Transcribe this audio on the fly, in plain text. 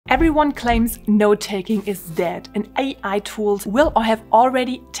Everyone claims note-taking is dead and AI tools will or have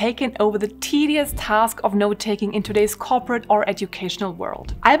already taken over the tedious task of note-taking in today's corporate or educational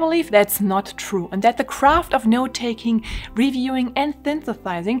world. I believe that's not true and that the craft of note-taking, reviewing and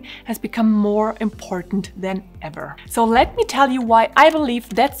synthesizing has become more important than ever. So let me tell you why I believe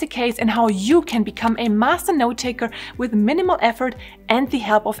that's the case and how you can become a master note-taker with minimal effort and the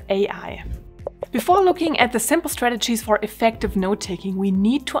help of AI. Before looking at the simple strategies for effective note-taking, we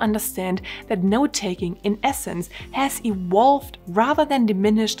need to understand that note-taking, in essence, has evolved rather than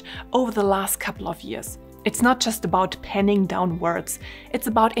diminished over the last couple of years. It's not just about penning down words, it's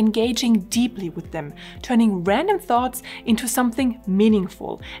about engaging deeply with them, turning random thoughts into something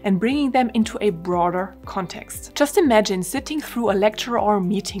meaningful and bringing them into a broader context. Just imagine sitting through a lecture or a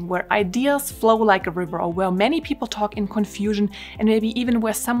meeting where ideas flow like a river, or where many people talk in confusion, and maybe even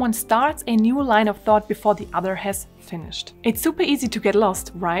where someone starts a new line of thought before the other has finished. It's super easy to get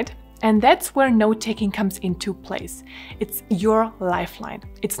lost, right? And that's where note-taking comes into place. It's your lifeline.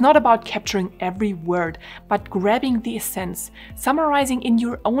 It's not about capturing every word, but grabbing the essence, summarizing in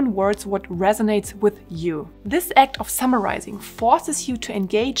your own words what resonates with you. This act of summarizing forces you to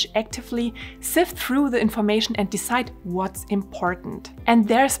engage actively, sift through the information and decide what's important. And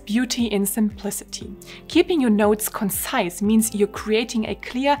there's beauty in simplicity. Keeping your notes concise means you're creating a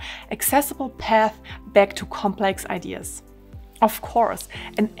clear, accessible path back to complex ideas. Of course,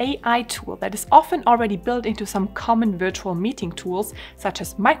 an AI tool that is often already built into some common virtual meeting tools, such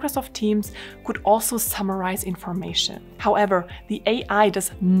as Microsoft Teams, could also summarize information. However, the AI does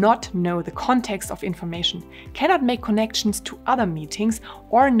not know the context of information, cannot make connections to other meetings,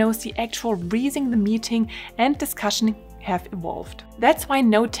 or knows the actual reason the meeting and discussion have evolved. That's why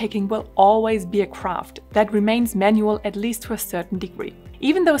note-taking will always be a craft that remains manual, at least to a certain degree.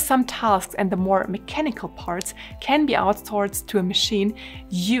 Even though some tasks and the more mechanical parts can be outsourced to a machine,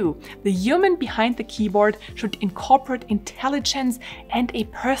 you, the human behind the keyboard, should incorporate intelligence and a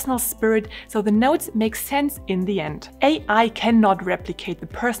personal spirit so the notes make sense in the end. AI cannot replicate the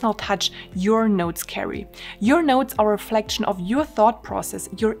personal touch your notes carry. Your notes are a reflection of your thought process,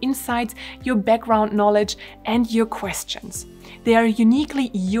 your insights, your background knowledge, and your questions. They are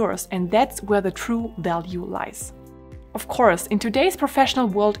uniquely yours, and that's where the true value lies. Of course, in today's professional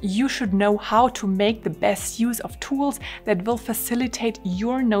world, you should know how to make the best use of tools that will facilitate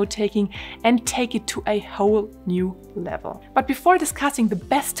your note-taking and take it to a whole new level. But before discussing the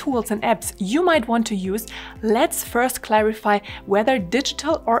best tools and apps you might want to use, let's first clarify whether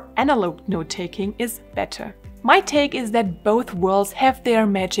digital or analog note-taking is better. My take is that both worlds have their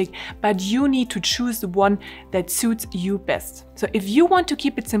magic, but you need to choose the one that suits you best. So if you want to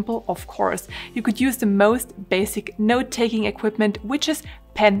keep it simple, of course, you could use the most basic note-taking equipment, which is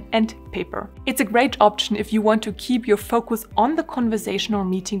pen and paper. It's a great option if you want to keep your focus on the conversation or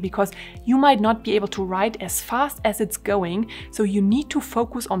meeting, because you might not be able to write as fast as it's going, so you need to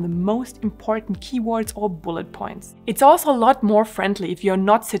focus on the most important keywords or bullet points. It's also a lot more friendly if you're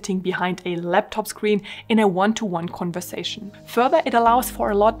not sitting behind a laptop screen in a one-to-one conversation. Further, it allows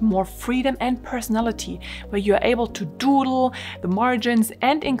for a lot more freedom and personality, where you're able to doodle the margins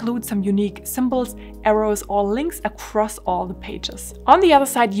and include some unique symbols, arrows or links across all the pages. On the other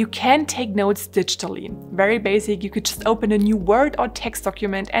side, you can take notes digitally. Very basic, you could just open a new Word or text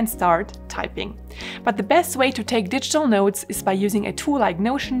document and start typing. But the best way to take digital notes is by using a tool like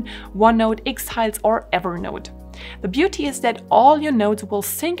Notion, OneNote, X-Files or Evernote. The beauty is that all your notes will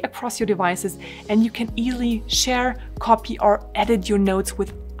sync across your devices and you can easily share, copy or edit your notes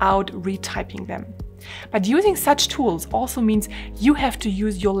without retyping them. But using such tools also means you have to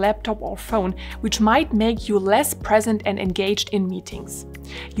use your laptop or phone, which might make you less present and engaged in meetings.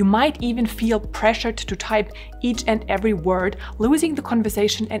 You might even feel pressured to type each and every word, losing the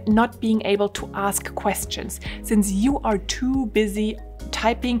conversation and not being able to ask questions, since you are too busy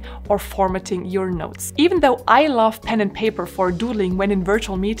typing or formatting your notes. Even though I love pen and paper for doodling when in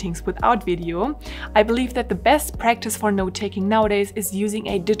virtual meetings without video, I believe that the best practice for note-taking nowadays is using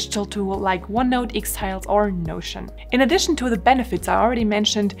a digital tool like OneNote, X-Files or Notion. In addition to the benefits I already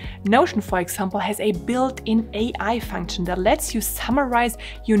mentioned, Notion, for example, has a built-in AI function that lets you summarize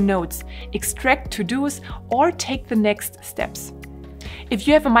your notes, extract to-dos or take the next steps. If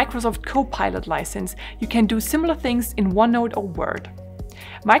you have a Microsoft Copilot license, you can do similar things in OneNote or Word.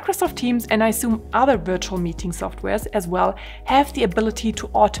 Microsoft Teams, and I assume other virtual meeting softwares as well, have the ability to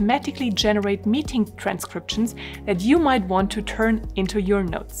automatically generate meeting transcriptions that you might want to turn into your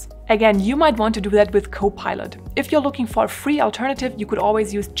notes. Again, you might want to do that with Copilot. If you're looking for a free alternative, you could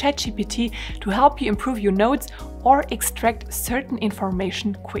always use ChatGPT to help you improve your notes or extract certain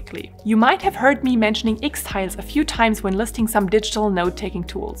information quickly. You might have heard me mentioning Xtiles a few times when listing some digital note-taking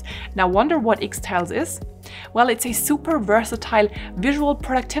tools. Now wonder what Xtiles is? Well, it's a super versatile visual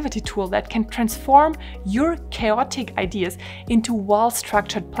productivity tool that can transform your chaotic ideas into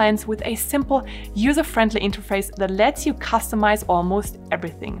well-structured plans with a simple, user-friendly interface that lets you customize almost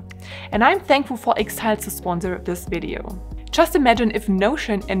everything. And I'm thankful for Xtiles to sponsor this video. Just imagine if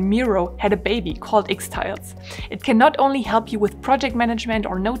Notion and Miro had a baby called Xtiles. It can not only help you with project management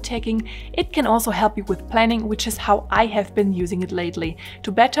or note-taking, it can also help you with planning, which is how I have been using it lately,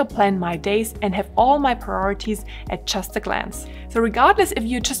 to better plan my days and have all my priorities at just a glance. So regardless if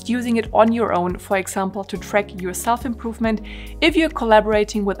you're just using it on your own, for example, to track your self-improvement, if you're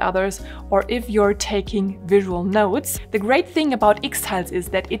collaborating with others, or if you're taking visual notes, the great thing about Xtiles is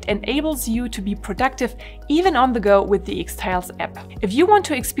that it enables you to be productive even on the go with the Xtiles app. If you want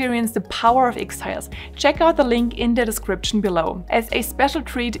to experience the power of Xtiles, check out the link in the description below. As a special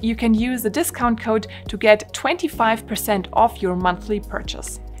treat, you can use the discount code to get 25% off your monthly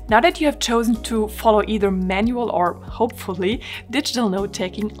purchase. Now that you have chosen to follow either manual or, hopefully, digital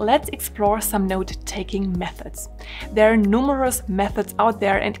note-taking, let's explore some note-taking methods. There are numerous methods out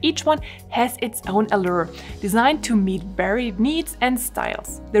there and each one has its own allure, designed to meet varied needs and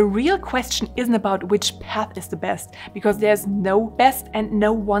styles. The real question isn't about which path is the best, because there's no best and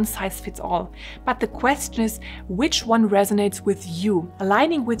no one-size-fits-all. But the question is which one resonates with you,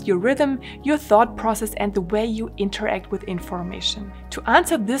 aligning with your rhythm, your thought process and the way you interact with information. To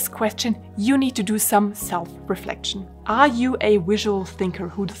answer this question, you need to do some self-reflection. Are you a visual thinker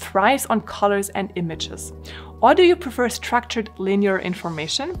who thrives on colors and images? Or do you prefer structured linear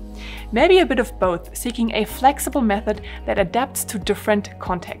information? Maybe a bit of both, seeking a flexible method that adapts to different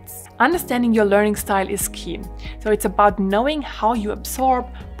contexts. Understanding your learning style is key. So it's about knowing how you absorb,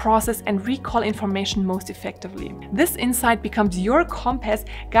 process and recall information most effectively. This insight becomes your compass,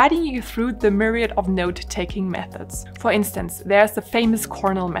 guiding you through the myriad of note-taking methods. For instance, there's the famous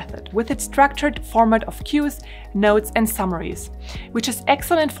Cornell method, with its structured format of cues, notes and summaries, which is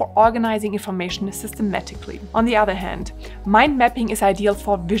excellent for organizing information systematically. On the other hand, mind mapping is ideal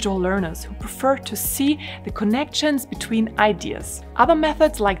for visual learners who prefer to see the connections between ideas. Other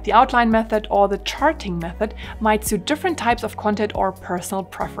methods like the outline method or the charting method might suit different types of content or personal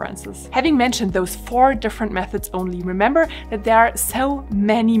preferences. Having mentioned those 4 different methods only, remember that there are so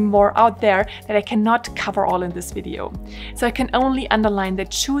many more out there that I cannot cover all in this video. So I can only underline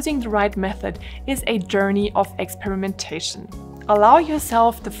that choosing the right method is a journey of experimentation. Allow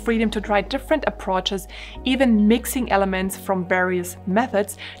yourself the freedom to try different approaches, even mixing elements from various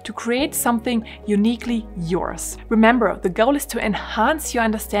methods to create something uniquely yours. Remember, the goal is to enhance your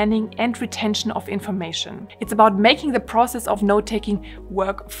understanding and retention of information. It's about making the process of note-taking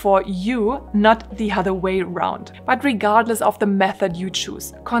work for you, not the other way around. But regardless of the method you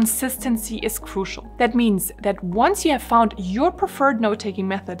choose, consistency is crucial. That means that once you have found your preferred note-taking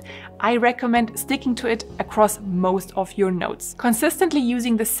method, I recommend sticking to it across most of your notes. Consistently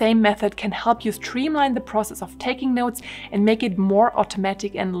using the same method can help you streamline the process of taking notes and make it more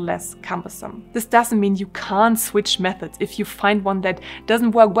automatic and less cumbersome. This doesn't mean you can't switch methods if you find one that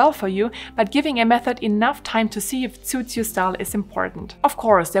doesn't work well for you, but giving a method enough time to see if it suits your style is important. Of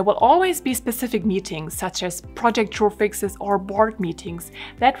course, there will always be specific meetings, such as project chore fixes or board meetings,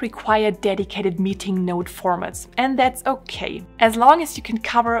 that require dedicated meeting note formats, and that's okay. As long as you can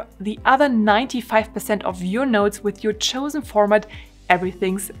cover the other 95% of your notes with your chosen format,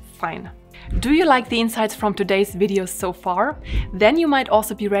 everything's fine. Do you like the insights from today's video so far? Then you might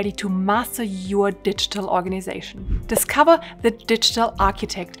also be ready to master your digital organization. Discover The Digital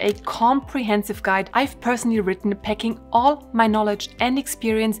Architect, a comprehensive guide I've personally written, packing all my knowledge and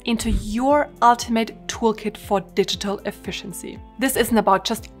experience into your ultimate toolkit for digital efficiency. This isn't about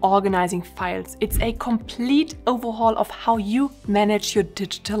just organizing files, it's a complete overhaul of how you manage your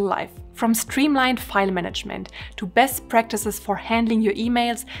digital life. From streamlined file management to best practices for handling your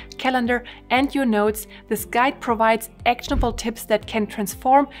emails, calendar, and your notes, this guide provides actionable tips that can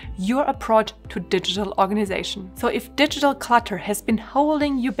transform your approach to digital organization. So if digital clutter has been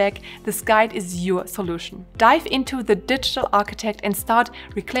holding you back, this guide is your solution. Dive into The Digital Architect and start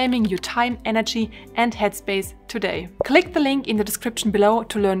reclaiming your time, energy, and headspace today. Click the link in the description below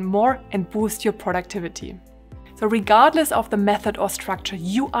to learn more and boost your productivity. So regardless of the method or structure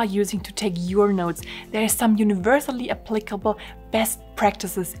you are using to take your notes, there are some universally applicable best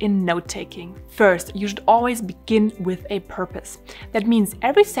practices in note-taking. First, you should always begin with a purpose. That means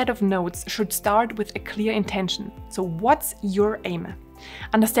every set of notes should start with a clear intention. So what's your aim?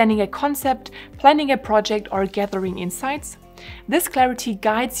 Understanding a concept, planning a project, or gathering insights? This clarity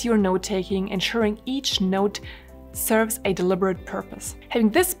guides your note-taking, ensuring each note serves a deliberate purpose. Having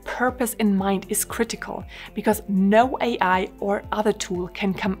this purpose in mind is critical because no AI or other tool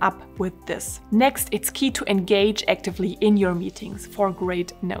can come up with this. Next, it's key to engage actively in your meetings for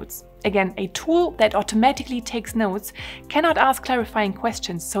great notes. Again, a tool that automatically takes notes cannot ask clarifying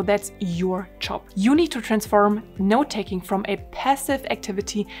questions, so that's your job. You need to transform note-taking from a passive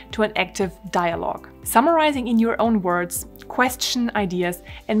activity to an active dialogue. Summarizing in your own words, question ideas,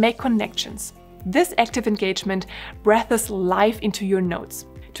 and make connections. This active engagement breathes life into your notes.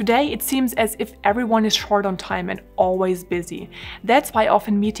 Today, it seems as if everyone is short on time and always busy. That's why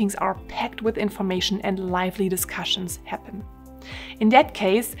often meetings are packed with information and lively discussions happen. In that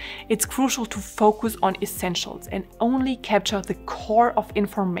case, it's crucial to focus on essentials and only capture the core of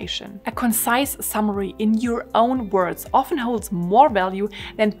information. A concise summary in your own words often holds more value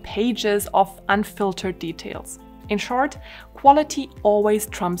than pages of unfiltered details. In short, quality always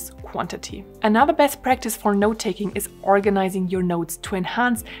trumps quantity. Another best practice for note-taking is organizing your notes to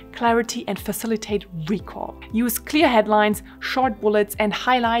enhance clarity and facilitate recall. Use clear headlines, short bullets, and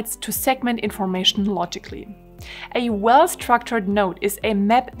highlights to segment information logically. A well-structured note is a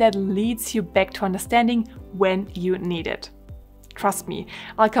map that leads you back to understanding when you need it. Trust me,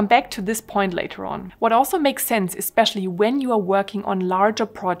 I'll come back to this point later on. What also makes sense, especially when you are working on larger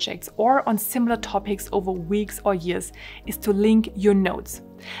projects or on similar topics over weeks or years, is to link your notes.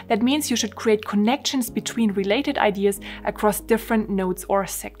 That means you should create connections between related ideas across different notes or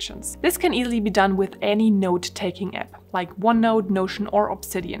sections. This can easily be done with any note-taking app, like OneNote, Notion, or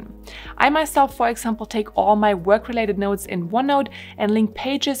Obsidian. I myself, for example, take all my work-related notes in OneNote and link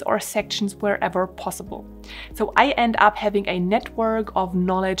pages or sections wherever possible. So I end up having a network of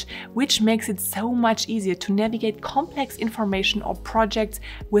knowledge, which makes it so much easier to navigate complex information or projects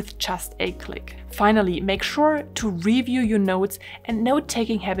with just a click. Finally, make sure to review your notes and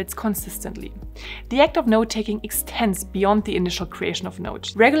note-taking habits consistently. The act of note-taking extends beyond the initial creation of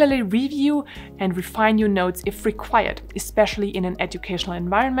notes. Regularly review and refine your notes if required, especially in an educational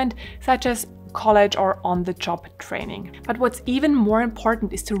environment such as college or on-the-job training. But what's even more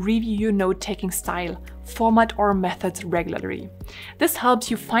important is to review your note-taking style, format, or methods regularly. This helps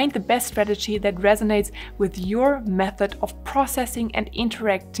you find the best strategy that resonates with your method of processing and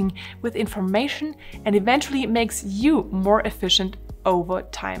interacting with information, and eventually makes you more efficient over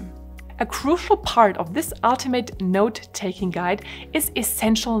time. A crucial part of this ultimate note-taking guide is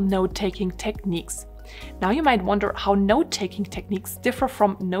essential note-taking techniques. Now you might wonder how note-taking techniques differ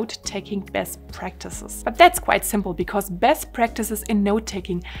from note-taking best practices. But that's quite simple, because best practices in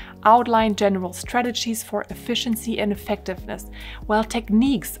note-taking outline general strategies for efficiency and effectiveness, while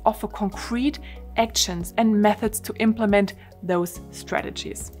techniques offer concrete actions and methods to implement those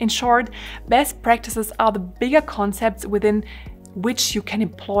strategies. In short, best practices are the bigger concepts within which you can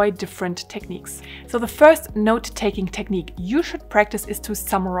employ different techniques. So the first note-taking technique you should practice is to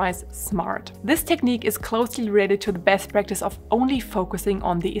summarize SMART. This technique is closely related to the best practice of only focusing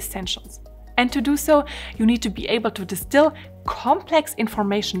on the essentials. And to do so, you need to be able to distill complex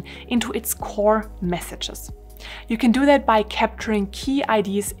information into its core messages. You can do that by capturing key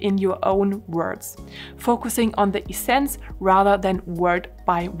ideas in your own words, focusing on the essence rather than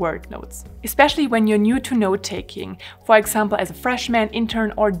word-by-word notes. Especially when you're new to note-taking, for example as a freshman,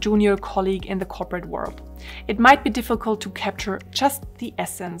 intern, or junior colleague in the corporate world. It might be difficult to capture just the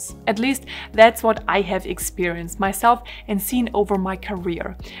essence. At least that's what I have experienced myself and seen over my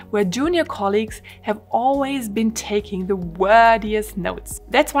career, where junior colleagues have always been taking the wordiest notes.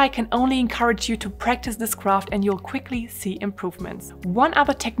 That's why I can only encourage you to practice this craft, and you'll quickly see improvements. One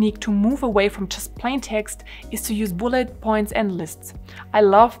other technique to move away from just plain text is to use bullet points and lists. I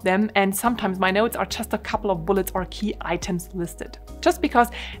love them, and sometimes my notes are just a couple of bullets or key items listed, just because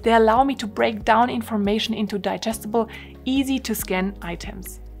they allow me to break down information into digestible, easy to scan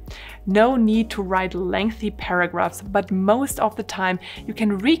items. No need to write lengthy paragraphs, but most of the time you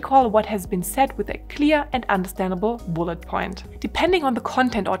can recall what has been said with a clear and understandable bullet point. Depending on the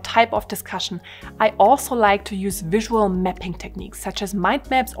content or type of discussion, I also like to use visual mapping techniques such as mind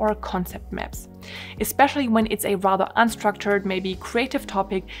maps or concept maps. Especially when it's a rather unstructured, maybe creative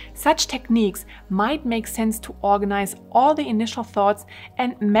topic, such techniques might make sense to organize all the initial thoughts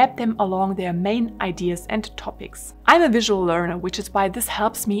and map them along their main ideas and topics. I'm a visual learner, which is why this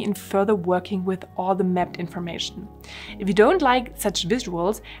helps me in further working with all the mapped information. If you don't like such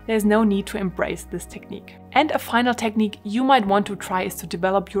visuals, there's no need to embrace this technique. And a final technique you might want to try is to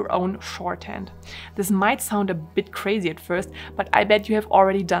develop your own shorthand. This might sound a bit crazy at first, but I bet you have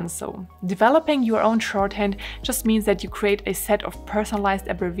already done so. Developing Developing your own shorthand just means that you create a set of personalized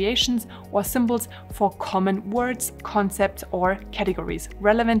abbreviations or symbols for common words, concepts, or categories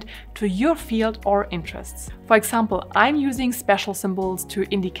relevant to your field or interests. For example, I'm using special symbols to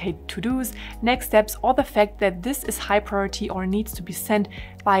indicate to-dos, next steps, or the fact that this is high priority or needs to be sent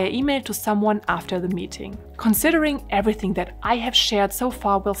via email to someone after the meeting. Considering everything that I have shared so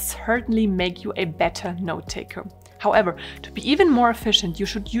far will certainly make you a better note taker. However, to be even more efficient, you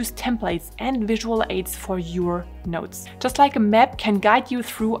should use templates and visual aids for your notes. Just like a map can guide you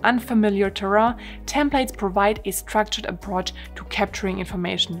through unfamiliar terrain, templates provide a structured approach to capturing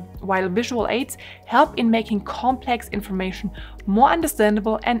information, while visual aids help in making complex information more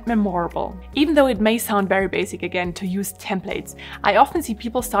understandable and memorable. Even though it may sound very basic again to use templates, I often see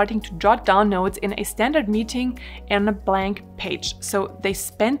people starting to jot down notes in a standard meeting on a blank page. So they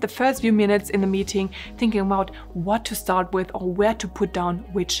spend the first few minutes in the meeting thinking about what to start with or where to put down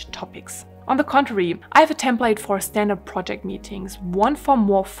which topics. On the contrary, I have a template for standard project meetings, one for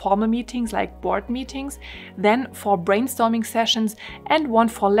more formal meetings like board meetings, then for brainstorming sessions, and one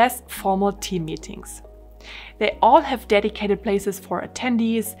for less formal team meetings. They all have dedicated places for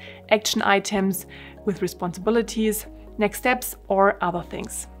attendees, action items with responsibilities, next steps, or other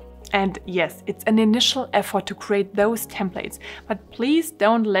things. And yes, it's an initial effort to create those templates, but please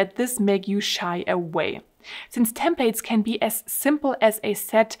don't let this make you shy away. Since templates can be as simple as a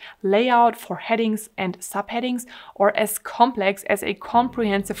set layout for headings and subheadings, or as complex as a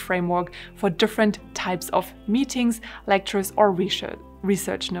comprehensive framework for different types of meetings, lectures, or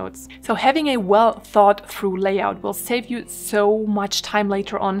research notes. So having a well thought through layout will save you so much time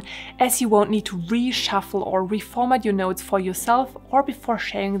later on, as you won't need to reshuffle or reformat your notes for yourself or before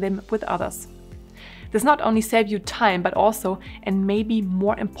sharing them with others. This not only saves you time, but also, and maybe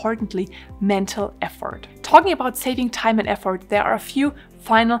more importantly, mental effort. Talking about saving time and effort, there are a few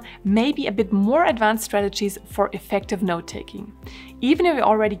final, maybe a bit more advanced strategies for effective note-taking. Even if you're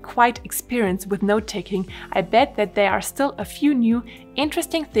already quite experienced with note-taking, I bet that there are still a few new,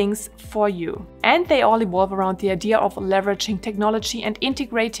 interesting things for you. And they all evolve around the idea of leveraging technology and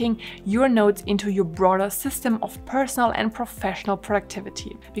integrating your notes into your broader system of personal and professional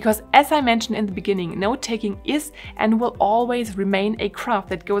productivity. Because as I mentioned in the beginning, note-taking is and will always remain a craft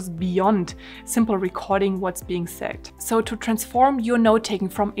that goes beyond simple recording what's being said. So to transform your note-taking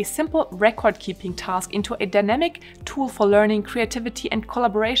from a simple record-keeping task into a dynamic tool for learning, creativity, and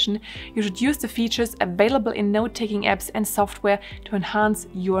collaboration, you should use the features available in note-taking apps and software to enhance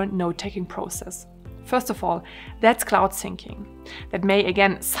your note-taking process. First of all, that's cloud syncing. That may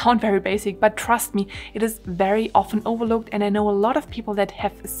again sound very basic, but trust me, it is very often overlooked, and I know a lot of people that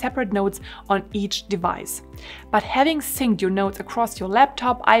have separate notes on each device. But having synced your notes across your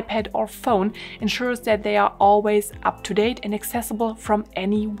laptop, iPad, or phone ensures that they are always up to date and accessible from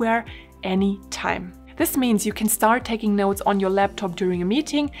anywhere, anytime. This means you can start taking notes on your laptop during a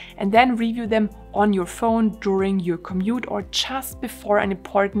meeting and then review them on your phone during your commute or just before an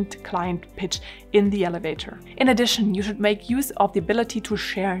important client pitch in the elevator. In addition, you should make use of the ability to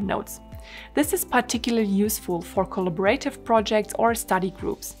share notes. This is particularly useful for collaborative projects or study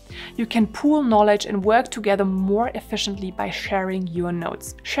groups. You can pool knowledge and work together more efficiently by sharing your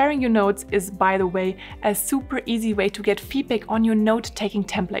notes. Sharing your notes is, by the way, a super easy way to get feedback on your note-taking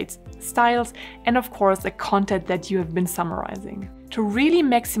templates, styles, and of course the content that you have been summarizing. To really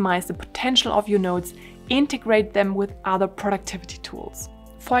maximize the potential of your notes, integrate them with other productivity tools.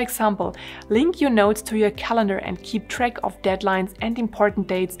 For example, link your notes to your calendar and keep track of deadlines and important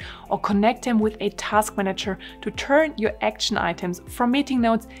dates, or connect them with a task manager to turn your action items from meeting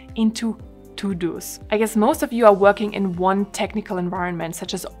notes into to-dos. I guess most of you are working in one technical environment,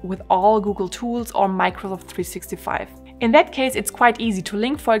 such as with all Google tools or Microsoft 365. In that case, it's quite easy to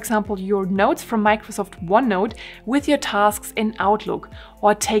link, for example, your notes from Microsoft OneNote with your tasks in Outlook,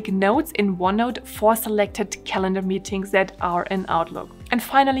 or take notes in OneNote for selected calendar meetings that are in Outlook. And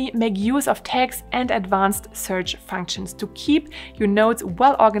finally, make use of tags and advanced search functions to keep your notes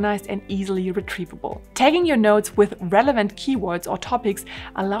well organized and easily retrievable. Tagging your notes with relevant keywords or topics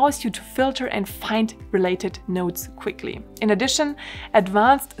allows you to filter and find related notes quickly. In addition,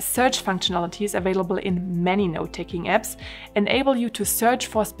 advanced search functionalities available in many note-taking apps enable you to search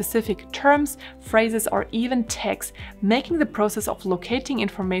for specific terms, phrases, or even tags, making the process of locating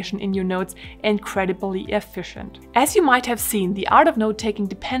information in your notes incredibly efficient. As you might have seen, the art of note-taking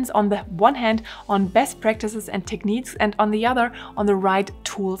depends on the one hand on best practices and techniques, and on the other on the right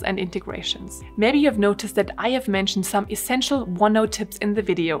tools and integrations. Maybe you have noticed that I have mentioned some essential OneNote tips in the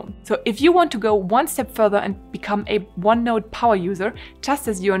video. So if you want to go one step further and become a OneNote power user, just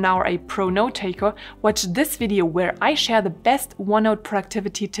as you are now a pro note taker, watch this video where I share the best OneNote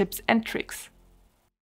productivity tips and tricks.